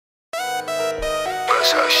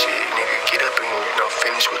So shit, nigga, get up and,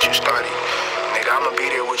 finish what you started. Nigga, I'ma be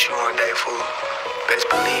there with you one day, fool. Best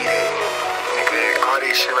believe that. Nigga, all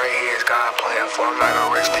this shit right here is God plan for. I'm not gonna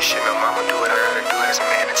rush this shit, no. I'ma do what I gotta do as a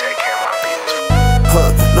man to take care of my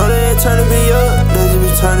business. No, they ain't turning me up, they just be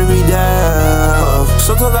turning me down.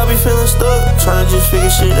 Sometimes I be feeling stuck, tryna just figure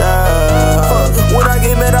shit out. When I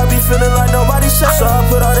get mad, I be feeling like nobody safe. So I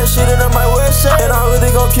put all that shit in my website, and I'm really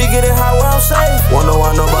gon' kick it in how I'm safe. Wonder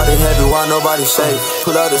why nobody happy, why nobody safe.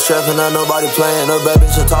 Pull out the strap and not nobody playing. A bad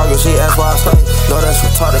bitch a talking, she ask why I stay. No, that's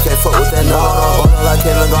retarded, can't fuck with that no. Like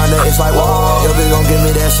Kevin Garnett, it's like whoa. Your bitch gon' give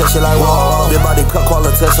me that shit, she like whoa. Your body cut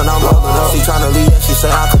quality and I'm rolling up. She tryna leave and she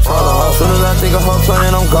say I control her. Soon as I think of her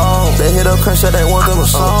playing, I'm gone. They hit up crunch, they want them a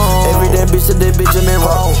song. Every day bitch to this bitch been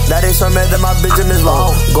wrong. Now they so mad that my bitch is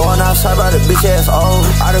long. Going outside by the bitch ass old.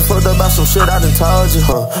 I done fucked up about some shit I done told you.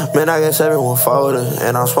 Man, I guess everyone folded,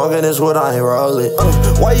 and I'm smoking this wood, I ain't rolling.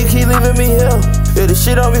 Why you keep leaving me here? Yeah, this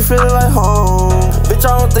shit don't be feeling like home. Bitch,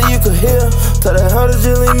 I don't think you could hear. Tell that hoe to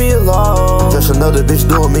just leave me alone. Just another bitch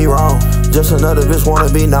doing me wrong. Just another bitch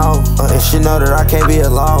wanna be known. And she know that I can't be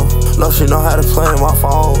alone. No, she know how to play my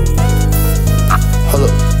phone. Hold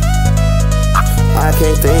up. I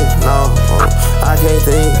can't think, no. I can't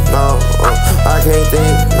think, no. I can't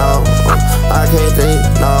think, no. I can't think,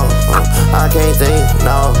 no. I can't think,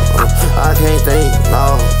 no. I can't think,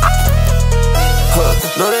 no.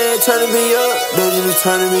 No, they ain't turning me up, they just be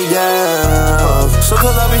turning me down.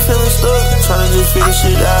 Sometimes I be feeling stuck, tryna just figure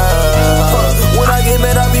shit out. When I get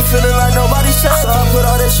mad, I be feeling like nobody safe. So I put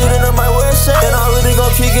all that shit in my website, and I'm really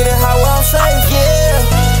gon' kick it in how I'm safe,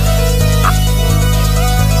 yeah.